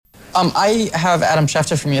I have Adam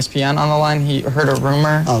Schefter from ESPN on the line. He heard a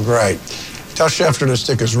rumor. Oh, great. Tell Schefter to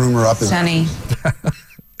stick his rumor up. Sunny.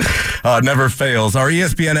 Never fails. Our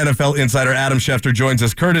ESPN NFL Insider, Adam Schefter, joins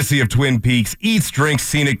us courtesy of Twin Peaks. Eats, drinks,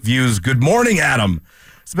 scenic views. Good morning, Adam.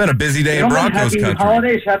 It's been a busy day in Broncos country. Happy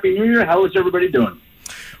holidays. Happy New Year. How is everybody doing?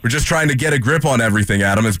 We're just trying to get a grip on everything,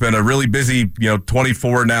 Adam. It's been a really busy,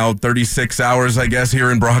 24 now, 36 hours, I guess, here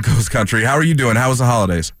in Broncos country. How are you doing? How was the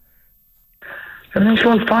holidays? Everything's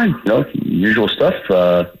going fine. Usual stuff.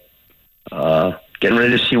 Getting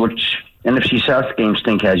ready to see which NFC South game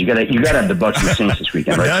Stink has. You got to have the Bucs and the Saints this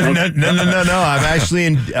weekend, right? No. I'm actually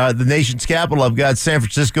in the nation's capital. I've got San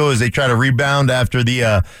Francisco as they try to rebound after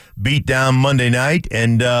the beatdown Monday night.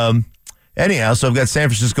 And anyhow, so I've got San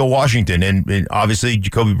Francisco, Washington. And obviously,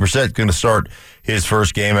 Jacoby Brissett's going to start his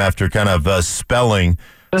first game after kind of spelling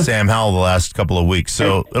Sam Howell the last couple of weeks.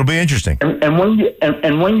 So it'll be interesting. And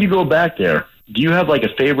when you go back there, do you have like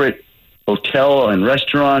a favorite hotel and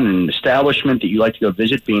restaurant and establishment that you like to go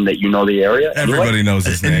visit, being that you know the area? Everybody knows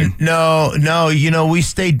his name. No, we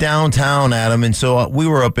stayed downtown, Adam, and so we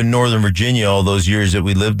were up in Northern Virginia all those years that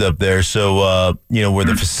we lived up there, so, where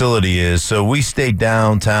the facility is. So we stayed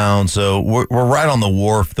downtown, so we're right on the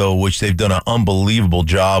wharf, though, which they've done an unbelievable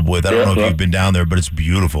job with. I don't know if you've been down there, but it's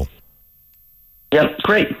beautiful. Yeah,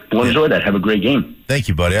 great. Well, enjoy that. Have a great game. Thank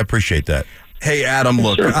you, buddy. I appreciate that. Hey, Adam,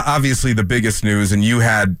 look, obviously the biggest news, and you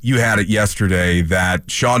had it yesterday,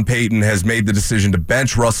 that Sean Payton has made the decision to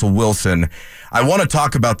bench Russell Wilson. I want to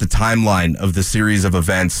talk about the timeline of the series of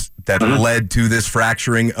events that led to this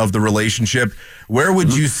fracturing of the relationship. Where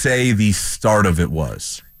would you say the start of it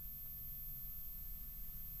was?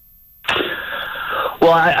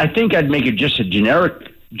 Well, I think I'd make it just a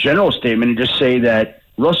general statement and just say that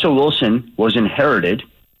Russell Wilson was inherited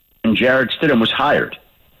and Jarrett Stidham was hired.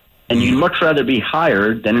 And you'd much rather be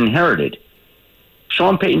hired than inherited.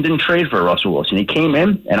 Sean Payton didn't trade for Russell Wilson. He came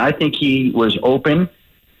in, and I think he was open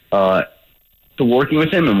to working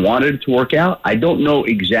with him and wanted it to work out. I don't know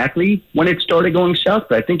exactly when it started going south,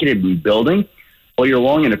 but I think it had been building all year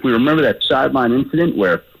long. And if we remember that sideline incident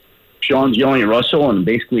where Sean's yelling at Russell and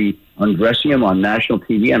basically undressing him on national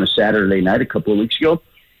TV on a Saturday night a couple of weeks ago,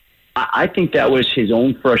 I think that was his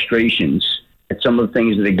own frustrations at some of the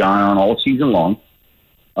things that had gone on all season long.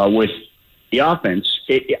 With the offense,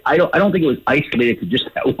 I don't think it was isolated to just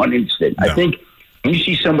that one incident. No. I think when you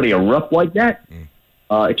see somebody erupt like that,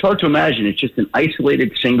 it's hard to imagine it's just an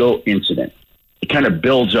isolated single incident. It kind of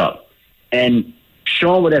builds up. And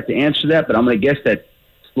Sean would have to answer that, but I'm going to guess that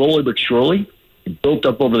slowly but surely, it built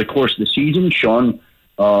up over the course of the season. Sean,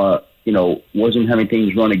 wasn't having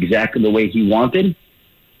things run exactly the way he wanted.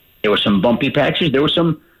 There were some bumpy patches. There were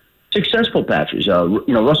some successful patches.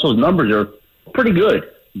 Russell's numbers are pretty good,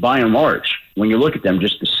 by and large, when you look at them,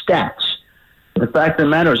 just the stats. But the fact of the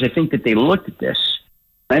matter is, I think that they looked at this.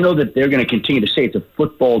 I know that they're going to continue to say it's a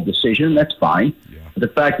football decision. That's fine. Yeah. But the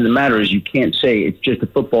fact of the matter is, you can't say it's just a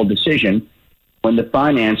football decision when the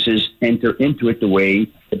finances enter into it the way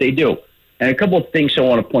that they do. And a couple of things I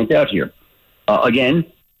want to point out here. Again,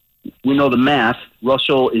 we know the math.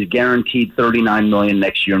 Russell is guaranteed $39 million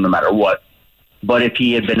next year, no matter what. But if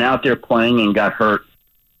he had been out there playing and got hurt,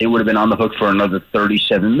 they would have been on the hook for another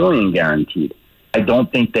 $37 million guaranteed. I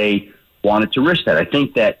don't think they wanted to risk that. I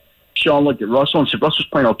think that Sean looked at Russell and said, Russell's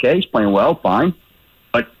playing okay. He's playing well, fine.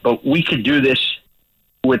 But we could do this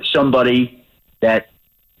with somebody that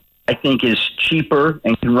I think is cheaper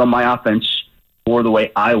and can run my offense more the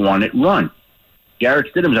way I want it run.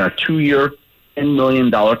 Jarrett Stidham's on a 2-year, $10 million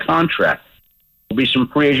contract. There'll be some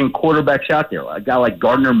free agent quarterbacks out there. A guy like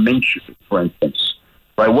Gardner Minshew, for instance.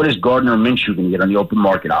 Right, what is Gardner Minshew going to get on the open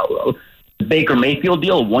market? The Baker Mayfield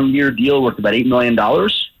deal, a 1-year deal worth about $8 million.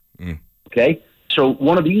 Okay, so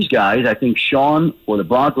one of these guys, I think Sean or the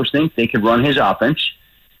Broncos think they could run his offense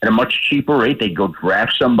at a much cheaper rate. They'd go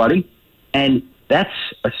draft somebody, and that's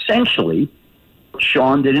essentially what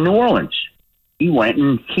Sean did in New Orleans. He went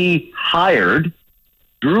and he hired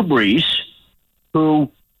Drew Brees,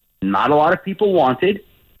 who not a lot of people wanted,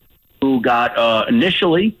 who got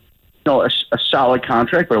initially a solid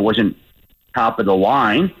contract, but it wasn't top of the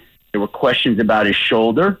line. There were questions about his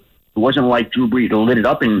shoulder. It wasn't like Drew Brees lit it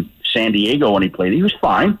up in San Diego when he played. He was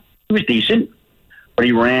fine. He was decent. But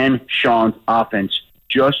he ran Sean's offense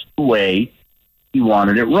just the way he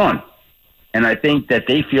wanted it run. And I think that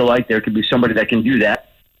they feel like there could be somebody that can do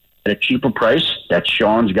that at a cheaper price. That's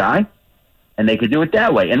Sean's guy. And they could do it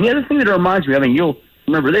that way. And the other thing that it reminds me of, and you'll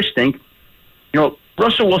remember this thing,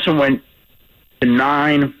 Russell Wilson went to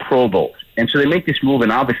 9 Pro Bowls. And so they make this move,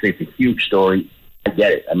 and obviously it's a huge story. I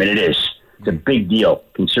get it. I mean, it is. It's a big deal,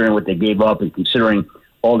 considering what they gave up and considering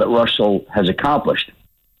all that Russell has accomplished.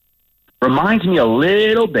 reminds me a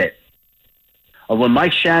little bit of when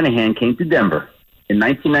Mike Shanahan came to Denver in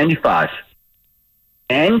 1995,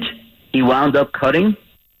 and he wound up cutting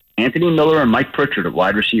Anthony Miller and Mike Pritchard at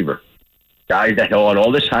wide receiver. Guys that had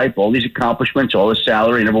all this hype, all these accomplishments, all this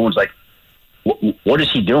salary, and everyone's like, what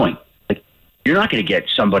is he doing? Like, you're not going to get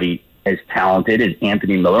somebody as talented as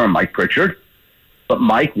Anthony Miller and Mike Pritchard. But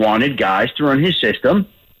Mike wanted guys to run his system,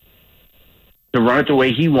 to run it the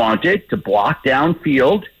way he wanted, to block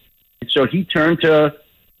downfield. And so he turned to a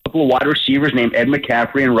couple of wide receivers named Ed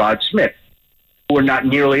McCaffrey and Rod Smith, who were not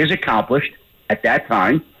nearly as accomplished at that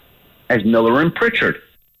time as Miller and Pritchard.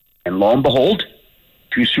 And lo and behold,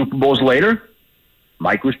 2 Super Bowls later,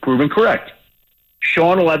 Mike was proven correct.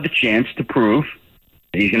 Sean will have the chance to prove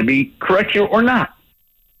that he's going to be correct here or not.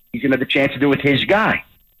 He's going to have the chance to do it with his guy,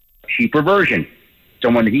 cheaper version,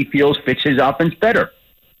 someone that he feels fits his offense better.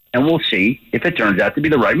 And we'll see if it turns out to be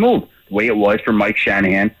the right move, the way it was for Mike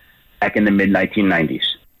Shanahan back in the mid-1990s.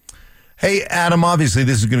 Hey, Adam, obviously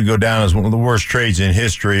this is going to go down as one of the worst trades in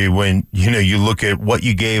history when, you look at what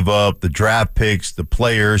you gave up, the draft picks, the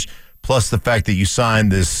players, plus the fact that you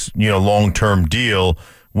signed this, long-term deal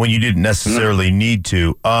when you didn't necessarily need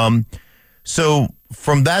to. So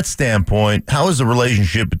from that standpoint, how is the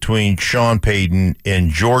relationship between Sean Paton and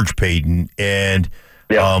George Paton? And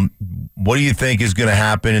what do you think is going to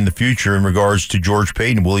happen in the future in regards to George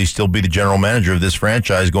Paton? Will he still be the general manager of this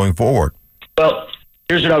franchise going forward? Well,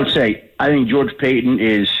 here's what I would say. I think George Paton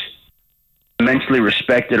is immensely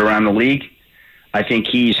respected around the league. I think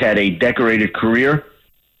he's had a decorated career.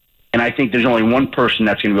 And I think there's only one person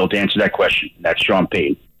that's going to be able to answer that question. That's Sean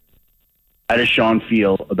Paton. How does Sean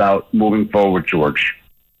feel about moving forward, George?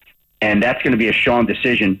 And that's going to be a Sean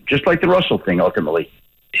decision, just like the Russell thing, ultimately,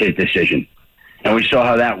 his decision. And we saw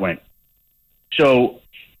how that went. So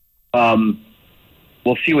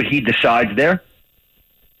we'll see what he decides there.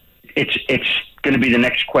 It's going to be the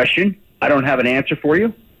next question. I don't have an answer for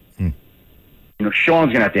you. Sean's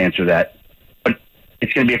going to have to answer that. But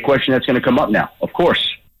it's going to be a question that's going to come up now, of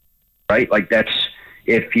course. Right? Like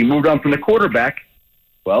if he moved on from the quarterback,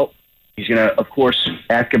 well, he's going to, of course,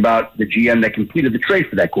 ask about the GM that completed the trade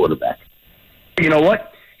for that quarterback. You know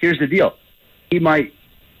what? Here's the deal. He might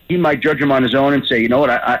judge him on his own and say, you know what?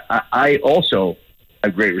 I also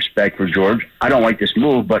have great respect for George. I don't like this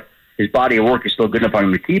move, but his body of work is still good enough. I'm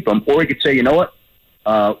going to keep him. Or he could say, you know what?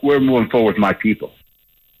 We're moving forward with my people.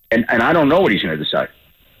 And I don't know what he's going to decide.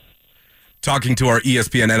 Talking to our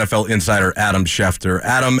ESPN NFL Insider, Adam Schefter.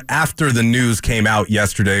 Adam, after the news came out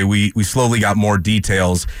yesterday, we slowly got more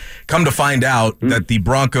details. Come to find out that the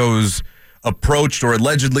Broncos approached or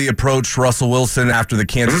allegedly approached Russell Wilson after the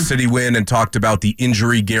Kansas City win and talked about the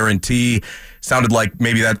injury guarantee. Sounded like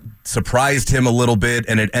maybe that surprised him a little bit,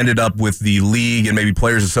 and it ended up with the league and maybe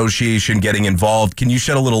Players Association getting involved. Can you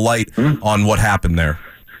shed a little light on what happened there?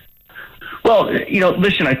 Well,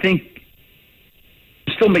 listen, I think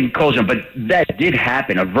still making calls on, but that did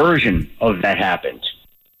happen. A version of that happened.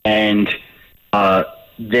 And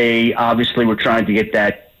they obviously were trying to get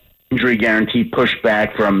that injury guarantee pushed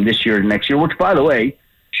back from this year to next year, which, by the way,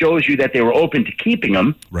 shows you that they were open to keeping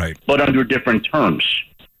him, right, but under different terms,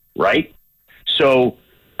 right? So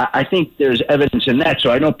I think there's evidence in that. So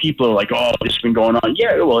I know people are like, oh, this has been going on.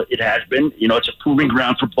 Yeah, well, it has been. It's a proving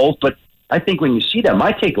ground for both. But I think when you see that,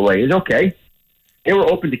 my takeaway is, okay, they were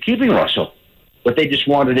open to keeping Russell, but they just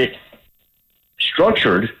wanted it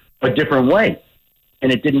structured a different way,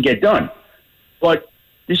 and it didn't get done. But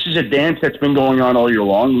this is a dance that's been going on all year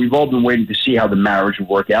long. We've all been waiting to see how the marriage would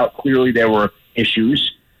work out. Clearly, there were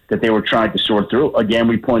issues that they were trying to sort through. Again,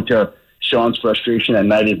 we point to Sean's frustration,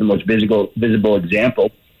 and that is the most visible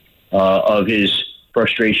example of his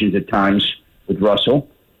frustrations at times with Russell.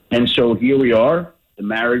 And so here we are, the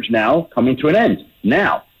marriage now coming to an end.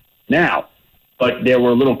 Now. But there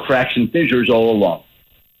were little cracks and fissures all along.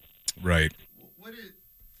 Right.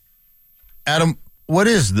 Adam,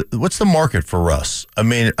 what's the market for Russ? I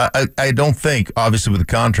mean, I don't think, obviously, with the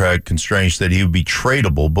contract constraints that he would be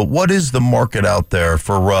tradable, but what is the market out there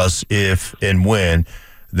for Russ if and when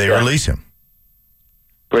they release him?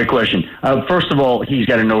 Great question. First of all, he's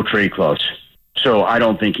got a no-trade clause, so I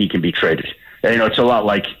don't think he can be traded. It's a lot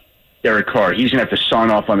like Derek Carr. He's going to have to sign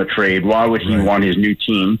off on the trade. Why would he want his new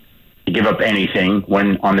team to give up anything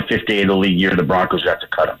when on the 5th day of the league year the Broncos have to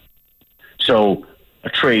cut him? So a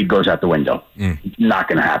trade goes out the window. Not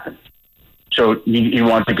going to happen. So he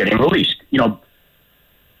wants to get him released,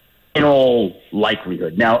 in all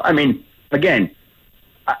likelihood. Now, I mean, again,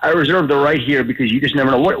 I reserve the right here because you just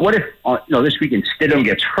never know. What if, this weekend Stidham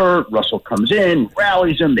gets hurt, Russell comes in,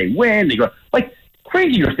 rallies him, they win, they go. Like,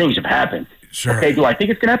 crazier things have happened. Sure. Okay, do I think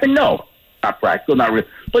it's going to happen? No. Not practical, not real.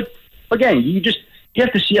 But again, you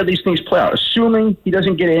have to see how these things play out. Assuming he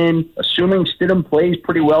doesn't get in, assuming Stidham plays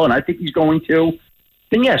pretty well, and I think he's going to,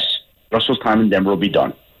 then yes, Russell's time in Denver will be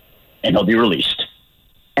done, and he'll be released.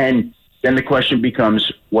 And then the question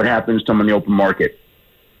becomes, what happens to him in the open market?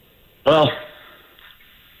 Well,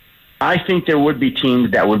 I think there would be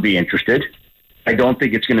teams that would be interested. I don't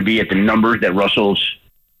think it's going to be at the numbers that Russell's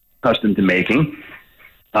accustomed to making.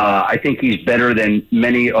 I think he's better than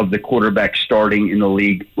many of the quarterbacks starting in the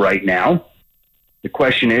league right now. The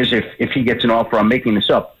question is, if he gets an offer, I'm making this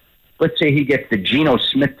up, let's say he gets the Geno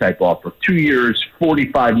Smith type offer, 2 years,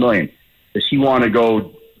 $45 million. Does he want to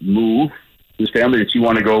go move his family? Does he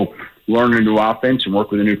want to go learn a new offense and work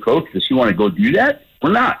with a new coach? Does he want to go do that or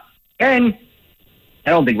not? And I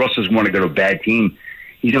don't think Russell's going to go to a bad team.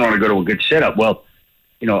 He's going to want to go to a good setup. Well,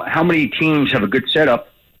 how many teams have a good setup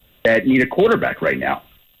that need a quarterback right now?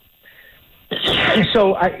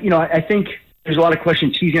 So, I think there's a lot of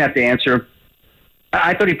questions he's going to have to answer.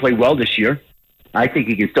 I thought he played well this year. I think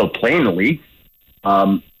he can still play in the league.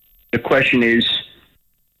 The question is,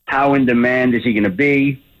 how in demand is he going to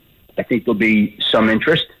be? I think there'll be some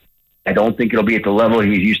interest. I don't think it'll be at the level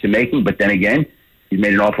he's used to making, but then again, he's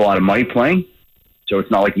made an awful lot of money playing, so it's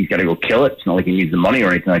not like he's got to go kill it. It's not like he needs the money or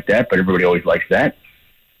anything like that, but everybody always likes that.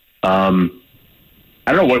 I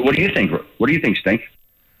don't know. What do you think? What do you think, Stink?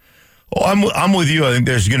 Well, I'm with you. I think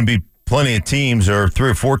there's going to be plenty of teams, or 3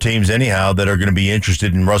 or 4 teams anyhow, that are going to be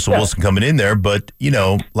interested in Russell Wilson coming in there, but,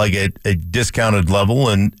 like at a discounted level.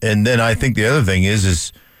 And then I think the other thing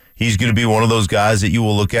is he's going to be one of those guys that you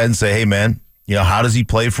will look at and say, hey, man, how does he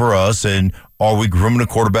play for us? And are we grooming a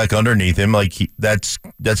quarterback underneath him? Like that's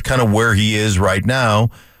kind of where he is right now.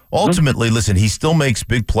 Ultimately, listen, he still makes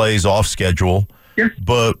big plays off schedule,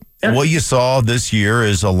 but what you saw this year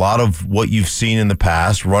is a lot of what you've seen in the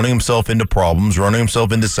past, running himself into problems, running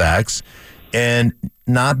himself into sacks, and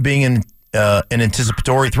not being an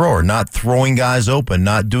anticipatory thrower, not throwing guys open,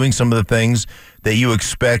 not doing some of the things that you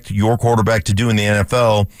expect your quarterback to do in the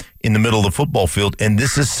NFL in the middle of the football field. And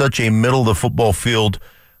this is such a middle of the football field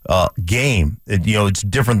game. It's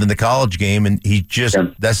different than the college game, and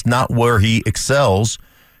that's not where he excels.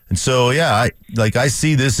 And so, I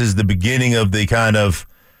see this as the beginning of the kind of,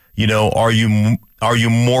 are you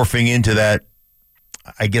morphing into that?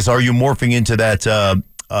 I guess, are you morphing into that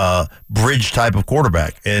bridge type of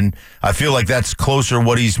quarterback? And I feel like that's closer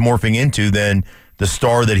what he's morphing into than the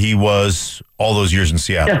star that he was all those years in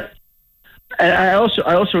Seattle. Yeah. And I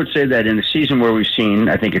also would say that in a season where we've seen,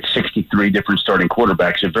 I think it's 63 different starting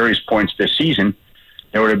quarterbacks at various points this season,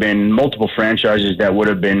 there would have been multiple franchises that would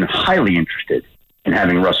have been highly interested in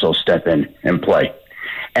having Russell step in and play.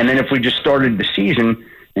 And then if we just started the season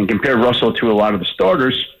and compared Russell to a lot of the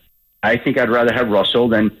starters, I think I'd rather have Russell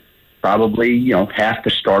than probably, half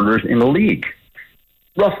the starters in the league.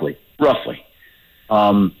 Roughly.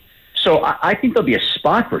 So I think there'll be a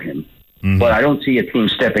spot for him, but I don't see a team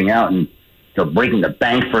stepping out and breaking the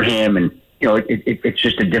bank for him. And, it's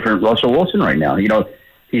just a different Russell Wilson right now.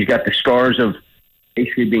 He's got the scars of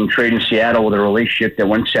basically being traded in Seattle with a relationship that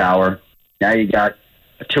went sour. Now you got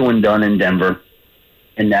a 2-and-done in Denver.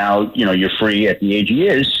 And now, you're free at the age he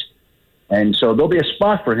is. And so there'll be a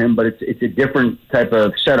spot for him, but it's a different type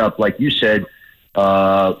of setup. Like you said,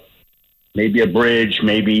 maybe a bridge,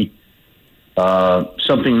 maybe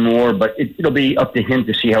something more, but it'll be up to him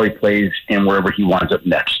to see how he plays and wherever he winds up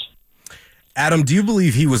next. Adam, do you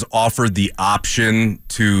believe he was offered the option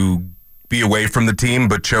to be away from the team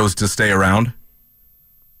but chose to stay around?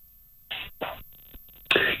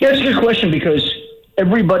 Yeah, it's a good question because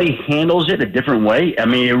everybody handles it a different way. I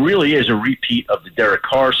mean, it really is a repeat of the Derek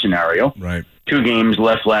Carr scenario. Right. 2 games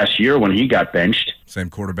left last year when he got benched. Same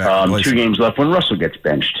quarterback. 2 games left when Russell gets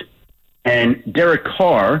benched. And Derek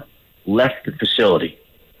Carr left the facility,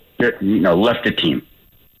 left the team.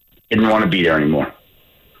 Didn't want to be there anymore.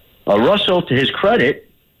 Russell, to his credit,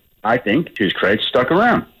 stuck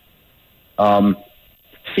around.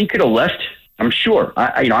 He could have left, I'm sure.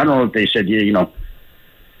 I don't know if they said,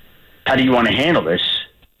 how do you want to handle this?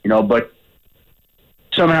 But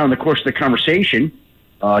somehow in the course of the conversation,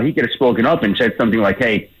 he could have spoken up and said something like,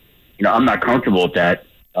 hey, I'm not comfortable with that.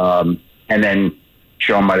 And then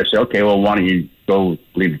Sean might have said, okay, well, why don't you go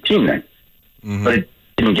leave the team then? Mm-hmm. But it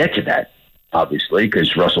didn't get to that, obviously,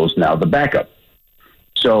 because Russell's now the backup.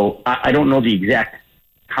 So I don't know the exact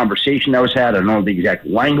conversation that was had. I don't know the exact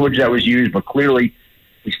language that was used, but clearly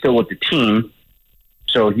he's still with the team.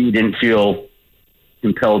 So he didn't feel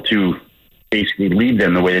compelled to basically leave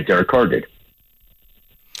them the way that Derek Carr did.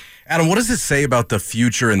 Adam, what does it say about the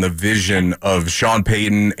future and the vision of Sean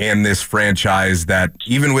Payton and this franchise that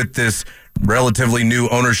even with this relatively new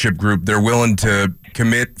ownership group, they're willing to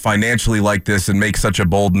commit financially like this and make such a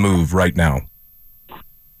bold move right now?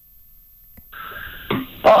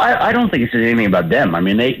 Well, I don't think it's anything about them. I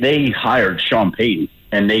mean, they hired Sean Payton,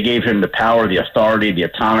 and they gave him the power, the authority, the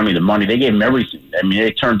autonomy, the money. They gave him everything. I mean,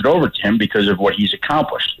 they turned it over to him because of what he's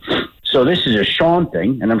accomplished. So this is a Sean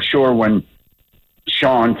thing, and I'm sure when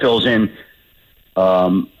Sean fills in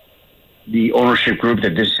the ownership group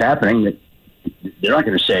that this is happening, that they're not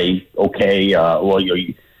going to say, okay,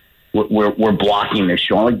 we're blocking this,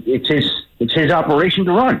 Sean. It's his operation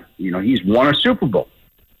to run. He's won a Super Bowl.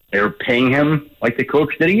 They're paying him like the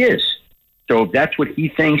coach that he is. So if that's what he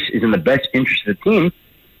thinks is in the best interest of the team,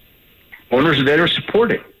 owners are there to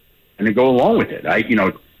support it and to go along with it.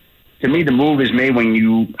 To me, the move is made when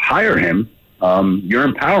you hire him. You're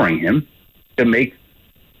empowering him to make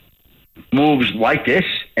moves like this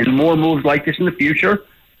and more moves like this in the future,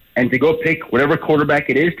 and to go pick whatever quarterback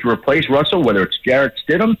it is to replace Russell, whether it's Jarrett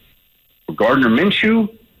Stidham or Gardner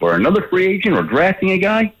Minshew or another free agent or drafting a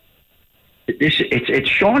guy. It's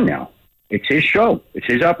Sean now. It's his show. It's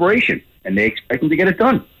his operation, and they expect him to get it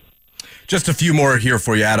done. Just a few more here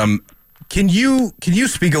for you, Adam. Can you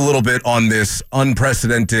speak a little bit on this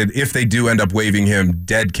unprecedented, if they do end up waiving him,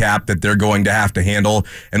 dead cap that they're going to have to handle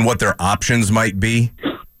and what their options might be?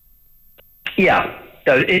 Yeah.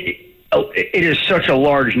 It is such a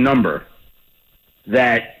large number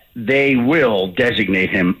that they will designate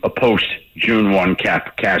him a post-June 1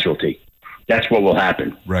 cap casualty. That's what will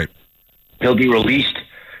happen. Right. He'll be released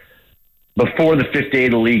before the fifth day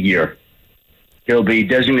of the league year. He'll be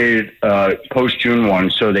designated post-June 1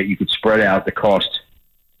 so that you could spread out the cost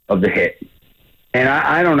of the hit. And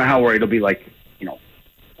I don't know how worried it'll be,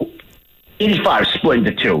 85 split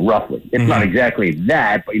into two, roughly. It's not exactly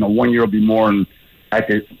that, but, 1 year will be more, and I have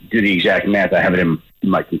to do the exact math. I have it in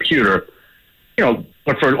my computer.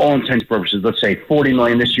 But for all intents and purposes, let's say $40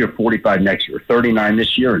 million this year, $45 next year, $39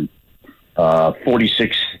 this year, and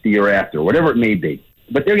 $46 the year after, whatever it may be.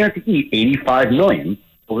 But they're going to have to eat $85 million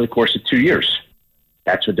over the course of 2 years.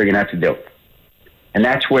 That's what they're going to have to do. And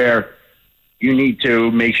that's where you need to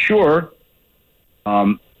make sure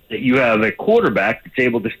that you have a quarterback that's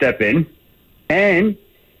able to step in and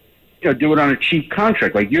do it on a cheap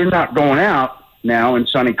contract. Like, you're not going out now and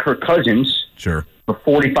signing Kirk Cousins for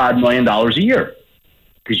 $45 million a year,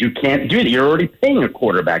 because you can't do that. You're already paying a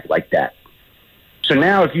quarterback like that. So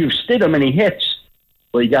now if you've Stidham and he hits,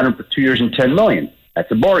 well, you got him for 2 years and $10 million.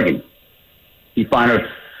 That's a bargain. You find a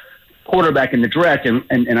quarterback in the draft,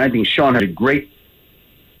 and I think Sean had a great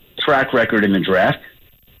track record in the draft.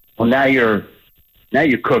 Well, now you're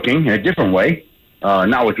cooking in a different way,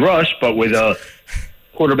 not with Russ, but with a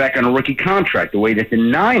quarterback on a rookie contract, the way that the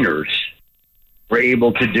Niners were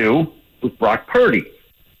able to do with Brock Purdy.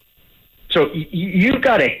 So you've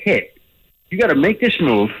got to hit. You got to make this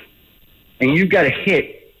move, and you've got to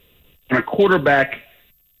hit on a quarterback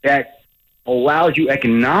that allows you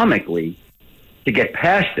economically to get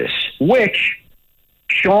past this, which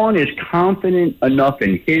Sean is confident enough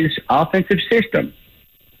in his offensive system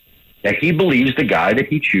that he believes the guy that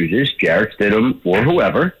he chooses, Jarrett Stidham or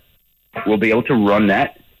whoever, will be able to run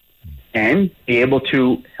that and be able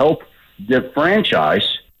to help the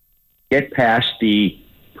franchise get past the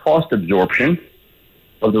cost absorption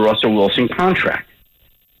of the Russell Wilson contract.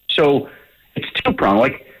 So it's two-pronged.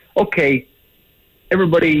 Like, okay,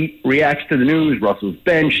 everybody reacts to the news. Russell's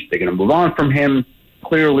benched. They're going to move on from him.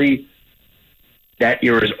 Clearly, that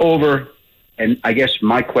era is over. And I guess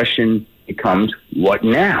my question becomes, what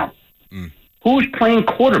now? Who's playing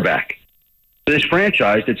quarterback for this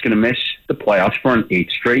franchise that's going to miss the playoffs for an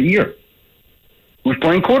 8th straight year? Who's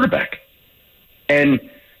playing quarterback? And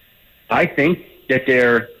I think that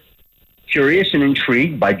they're curious and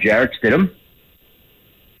intrigued by Jarrett Stidham.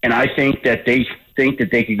 And I think that they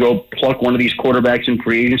could go pluck one of these quarterbacks in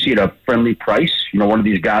free agency at a friendly price. One of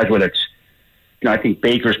these guys, whether it's, I think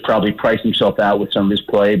Baker's probably priced himself out with some of his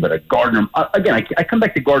play, but a Gardner, again, I come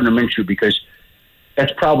back to Gardner Minshew because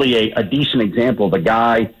that's probably a decent example of a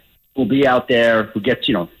guy who'll be out there who gets,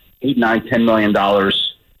 $8, $9, $10 million,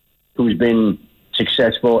 who's been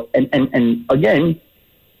successful, and again,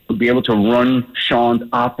 will be able to run Sean's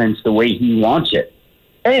offense the way he wants it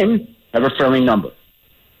and have a friendly number.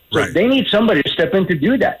 So they need somebody to step in to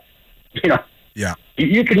do that. Yeah.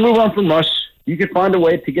 You can move on from Russ. You can find a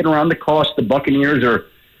way to get around the cost. The Buccaneers are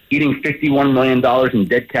eating $51 million in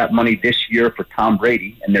dead cap money this year for Tom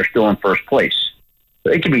Brady, and they're still in first place.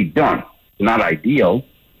 So it can be done. Not ideal,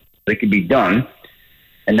 but it can be done.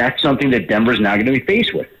 And that's something that Denver's now going to be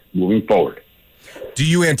faced with moving forward. Do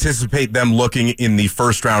you anticipate them looking in the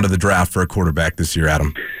first round of the draft for a quarterback this year,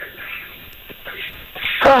 Adam?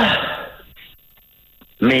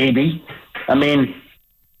 Maybe. I mean,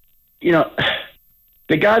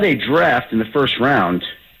 the guy they draft in the first round,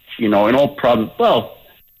 in all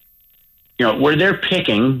where they're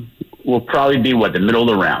picking will probably be the middle of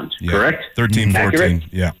the round, correct? 13, 14. Accurate?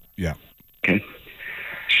 Yeah. Okay.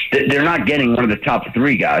 They're not getting one of the top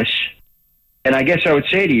 3 guys. And I guess I would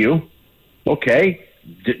say to you, okay,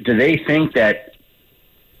 do they think that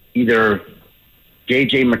either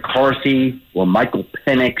J.J. McCarthy or Michael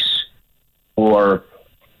Penix or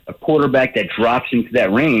a quarterback that drops into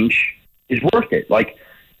that range is worth it?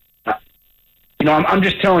 I'm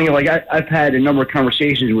just telling you, I've had a number of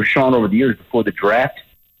conversations with Sean over the years before the draft,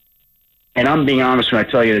 and I'm being honest when I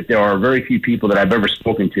tell you that there are very few people that I've ever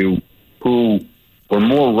spoken to who were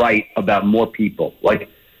more right about more people.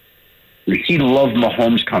 He loved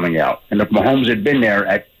Mahomes coming out, and if Mahomes had been there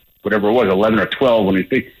at whatever it was, 11 or 12, when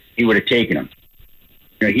he would have taken him.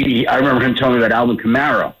 I remember him telling me about Alvin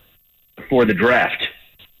Kamara before the draft,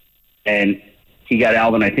 and he got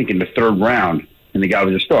Alvin, I think, in the 3rd round, and the guy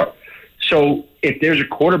was a star. So if there's a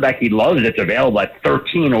quarterback he loves that's available at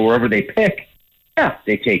 13 or wherever they pick, yeah,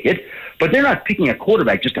 they take it. But they're not picking a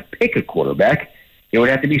quarterback just to pick a quarterback. It would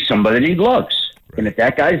have to be somebody that he loves. Right. And if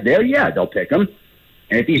that guy's there, yeah, they'll pick him.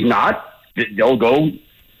 And if he's not, they'll go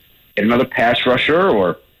get another pass rusher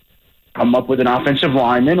or come up with an offensive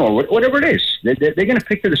lineman or whatever it is. They're going to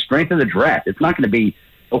pick to the strength of the draft. It's not going to be,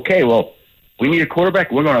 okay, well, we need a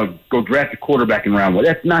quarterback. We're going to go draft a quarterback in round 1.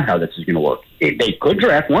 That's not how this is going to work. They could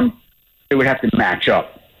draft one. It would have to match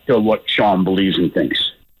up to what Sean believes and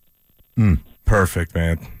thinks. Perfect,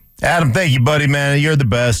 man. Adam, thank you, buddy, man. You're the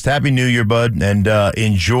best. Happy New Year, bud, and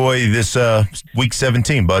enjoy this Week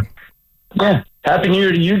 17, bud. Yeah. Happy New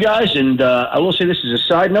Year to you guys, and I will say this as a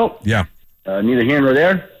side note. Yeah. Neither here nor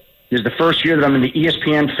there. This is the first year that I'm in the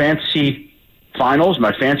ESPN Fantasy Finals.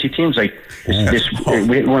 My fantasy team's we're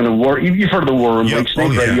in the war. You've heard of the War Room League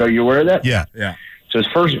thing, right? Are you aware of that? Yeah. So it's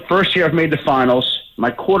first year I've made the finals. My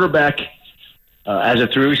quarterback, as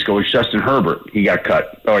of 3 weeks ago, was Justin Herbert. He got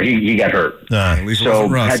cut, or he got hurt. At least so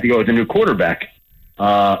had to go with a new quarterback.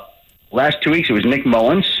 Last 2 weeks it was Nick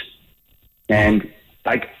Mullins, and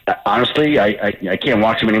honestly, I can't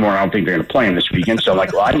watch him anymore. I don't think they're going to play him this weekend. So I'm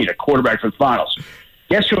like, well, I need a quarterback for the finals.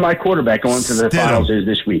 Guess who my quarterback going to the finals is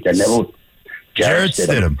this week? I know Jarrett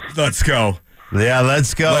Stidham. Let's go. Yeah,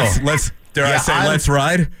 let's go. Let's let's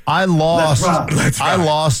ride. I lost. I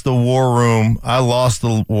lost the War Room. I lost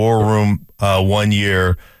the War Room 1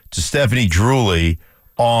 year to Stephanie Drewley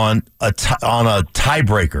on a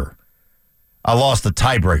tiebreaker. I lost the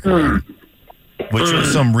tiebreaker, which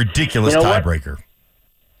was some ridiculous tiebreaker.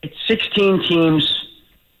 It's 16 teams.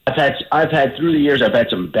 I've had through the years. I've had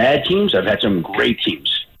some bad teams. I've had some great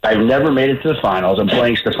teams. I've never made it to the finals. I'm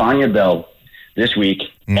playing Stefania Bell this week,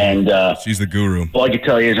 and she's the guru. All I can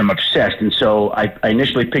tell you is I'm obsessed. And so I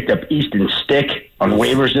initially picked up Easton Stick on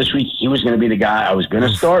waivers this week. He was going to be the guy I was going to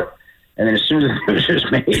start, and then as soon as the news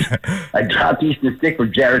was made, I dropped Easton Stick for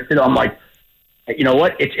Jarrett Stidham. I'm like, you know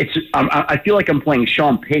what? I feel like I'm playing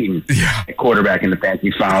Sean Payton at quarterback in the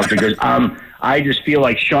fantasy finals because I just feel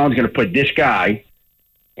like Sean's going to put this guy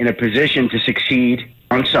in a position to succeed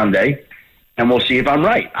on Sunday, and we'll see if I'm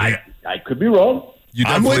right. I could be wrong. You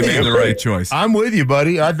definitely made the right choice. I'm with you,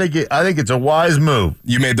 buddy. I think it's a wise move.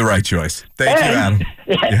 You made the right choice. Thank you, Adam.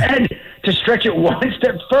 And to stretch it one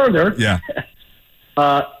step further,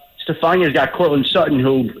 Stefania's got Cortland Sutton,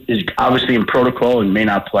 who is obviously in protocol and may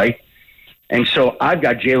not play. And so I've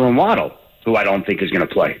got Jalen Waddle, who I don't think is going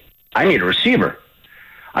to play. I need a receiver.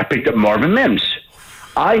 I picked up Marvin Mims.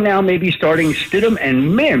 I now may be starting Stidham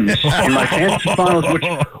and Mims in my fantasy finals,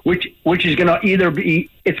 which is going to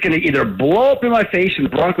either blow up in my face and the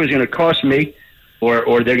Broncos are going to cost me,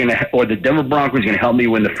 or the Denver Broncos are going to help me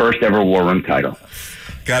win the first ever War Room title.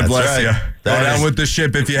 God bless you. Go down with the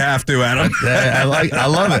ship if you have to, Adam. I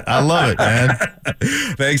love it. I love it, man.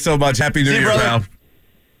 Thanks so much. Happy New Year, pal.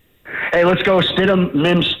 Hey, let's go Stidham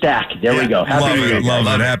Mims stack. There we go. Happy New Year. Love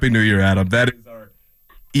it. Happy New Year, Adam. That is our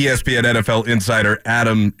ESPN NFL Insider,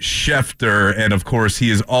 Adam Schefter. And, of course, he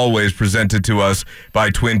is always presented to us by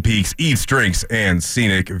Twin Peaks Eats, Drinks, and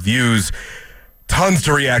Scenic Views. Tons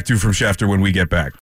to react to from Schefter when we get back.